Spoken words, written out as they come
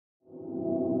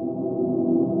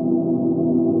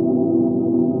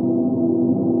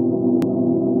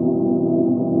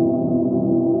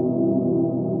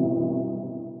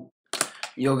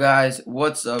Yo guys,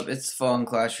 what's up? It's Fallen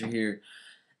Clasher here,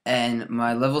 and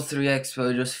my level 3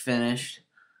 expo just finished,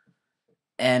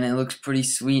 and it looks pretty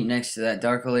sweet next to that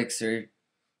Dark Elixir,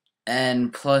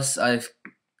 and plus I've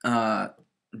uh,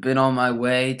 been on my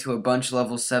way to a bunch of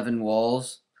level 7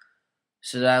 walls,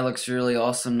 so that looks really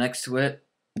awesome next to it,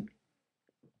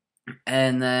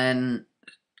 and then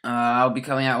I'll be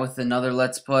coming out with another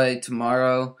Let's Play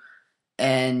tomorrow,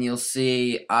 and you'll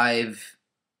see I've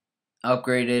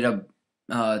upgraded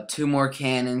two more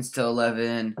cannons to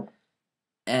 11,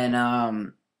 and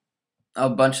a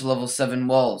bunch of level 7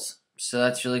 walls. So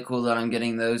that's really cool that I'm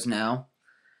getting those now.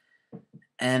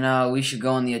 And we should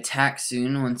go on the attack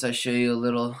soon once I show you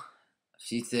a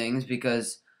few things,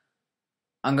 because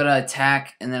I'm gonna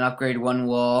attack and then upgrade one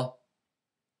wall.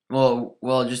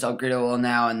 Well, just upgrade a wall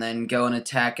now and then go and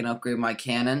attack and upgrade my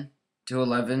cannon to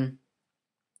 11.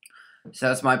 So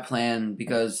that's my plan,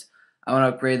 because I want to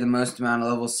upgrade the most amount of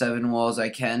level 7 walls I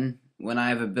can when I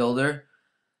have a builder.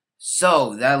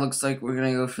 So that looks like we're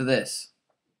gonna go for this.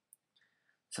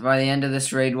 So by the end of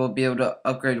this raid, we'll be able to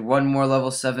upgrade one more level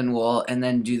 7 wall and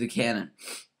then do the cannon.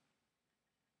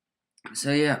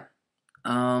 So yeah,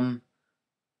 I've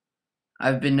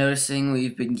been noticing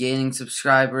we've been gaining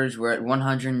subscribers. We're at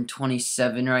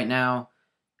 127 right now,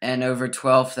 and over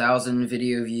 12,000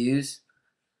 video views.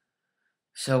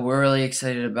 So we're really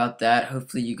excited about that.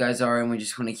 Hopefully you guys are, and we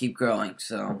just want to keep growing.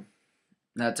 So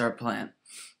that's our plan.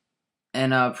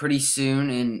 And pretty soon,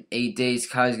 in 8 days,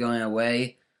 Kai's going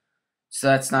away. So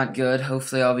that's not good.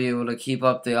 Hopefully I'll be able to keep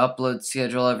up the upload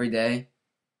schedule every day.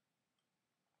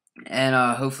 And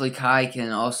hopefully Kai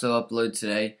can also upload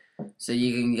today, so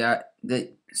you can get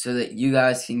that, so that you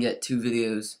guys can get 2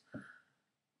 videos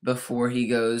before he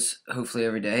goes, hopefully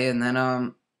every day. And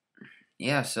then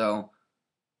yeah, so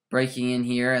breaking in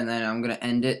here, and then I'm gonna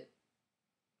end it.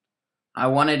 I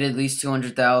wanted at least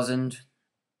 200,000,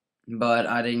 but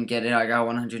I didn't get it. I got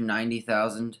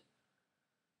 190,000.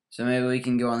 So maybe we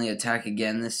can go on the attack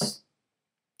again this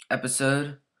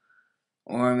episode,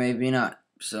 or maybe not.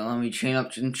 So let me train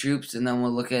up some troops, and then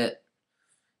we'll look at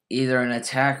either an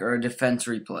attack or a defense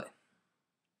replay.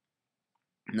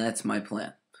 And that's my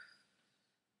plan.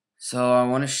 So I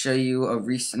want to show you a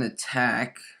recent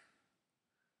attack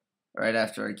right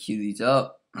after I queue these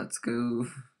up. Let's go.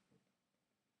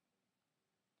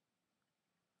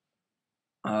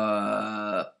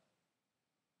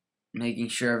 Making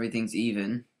sure everything's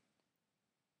even,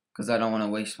 because I don't want to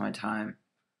waste my time.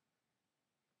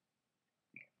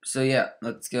 So yeah,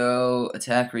 let's go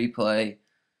attack replay.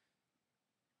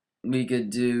 We could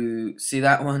do, see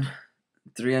that one?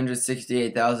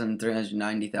 368,000,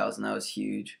 390,000, that was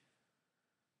huge.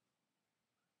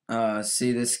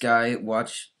 See this guy,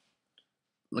 watch.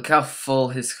 Look how full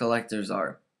his collectors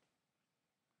are.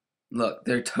 Look,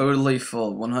 they're totally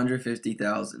full,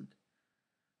 150,000.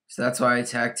 So that's why I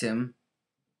attacked him.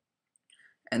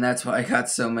 And that's why I got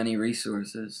so many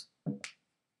resources.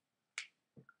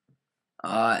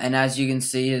 And as you can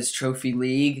see, his trophy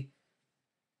league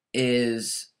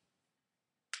is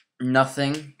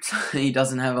nothing. He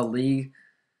doesn't have a league.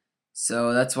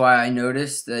 So that's why I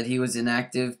noticed that he was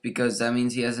inactive, because that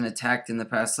means he hasn't attacked in the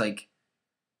past, like,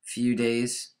 few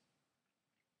days.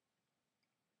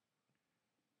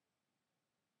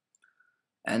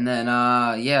 And then,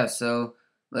 yeah, so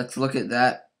let's look at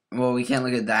that. Well, we can't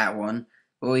look at that one,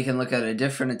 but we can look at a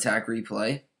different attack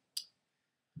replay.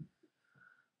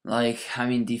 Like, I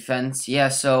mean, defense. Yeah,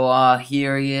 so,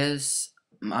 here he is.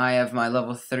 I have my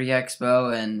level 3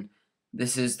 expo, and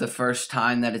this is the first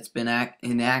time that it's been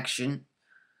in action.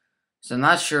 So I'm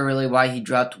not sure really why he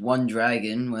dropped one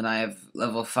dragon when I have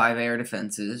level 5 air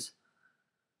defenses.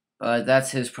 But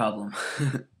that's his problem.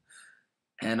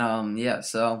 And, yeah,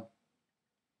 so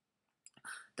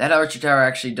that archer tower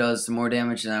actually does more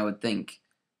damage than I would think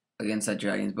against that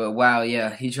dragon. But wow,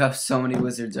 yeah, he dropped so many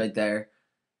wizards right there.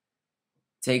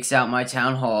 Takes out my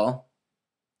town hall,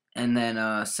 and then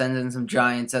sends in some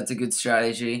giants. That's a good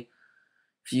strategy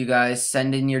for you guys.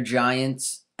 Send in your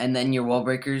giants and then your wall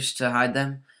breakers to hide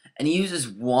them. And he uses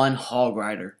one hog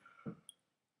rider.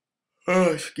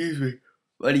 Oh, excuse me.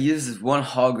 But he uses one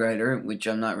hog rider, which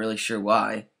I'm not really sure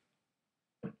why.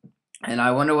 And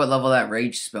I wonder what level that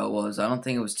rage spell was. I don't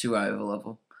think it was too high of a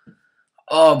level.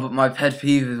 Oh, but my pet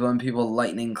peeve is when people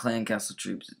lightning clan castle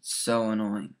troops. It's so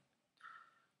annoying.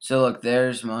 So look,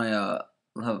 there's my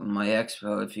my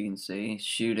expo, if you can see,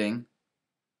 shooting.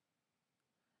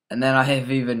 And then I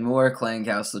have even more clan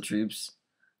castle troops.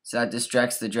 So that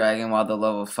distracts the dragon while the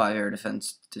level 5 air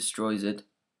defense destroys it.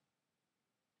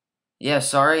 Yeah,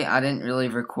 sorry, I didn't really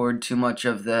record too much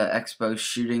of the expo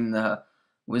shooting the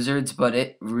wizards, but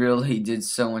it really did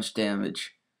so much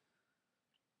damage.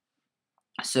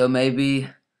 So maybe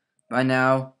by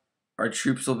now our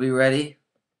troops will be ready,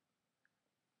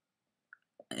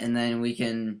 and then we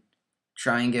can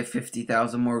try and get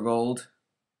 50,000 more gold.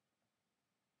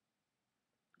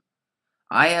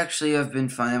 I actually have been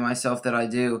finding myself that I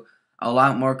do a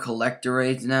lot more collector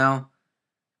raids now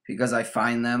because I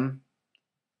find them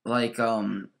like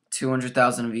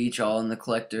 200,000 of each all in the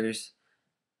collectors,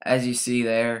 as you see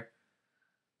there.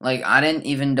 Like, I didn't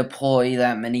even deploy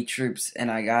that many troops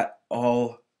and I got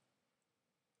all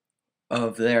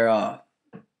of their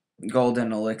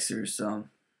golden elixirs. So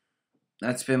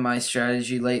that's been my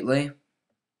strategy lately,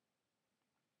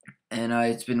 and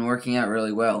it's been working out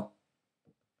really well.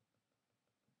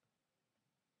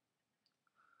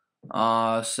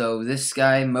 So this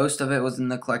guy, most of it was in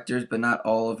the collectors, but not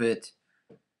all of it,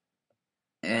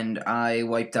 and I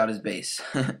wiped out his base.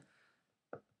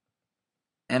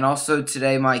 And also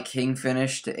today my king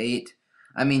finished to 8,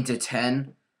 I mean to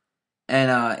 10,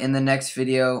 and in the next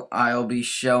video I'll be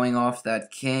showing off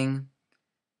that king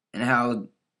and how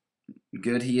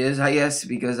good he is, I guess,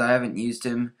 because I haven't used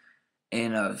him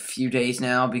in a few days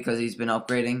now because he's been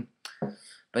upgrading.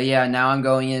 But yeah, now I'm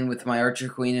going in with my archer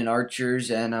queen and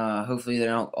archers, and hopefully they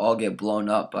don't all get blown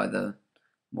up by the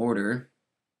mortar.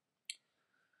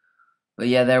 But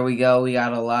yeah, there we go. We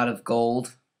got a lot of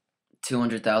gold,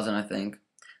 200,000, I think.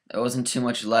 There wasn't too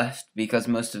much left because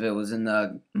most of it was in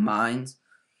the mines.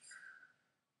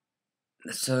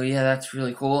 So yeah, that's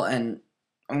really cool, and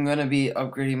I'm gonna be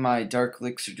upgrading my dark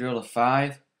elixir drill to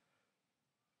 5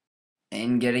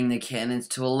 and getting the cannons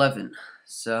to 11.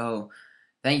 So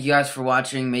thank you guys for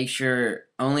watching. Make sure,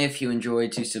 only if you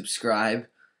enjoyed, to subscribe,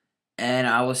 and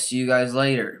I will see you guys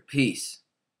later. Peace.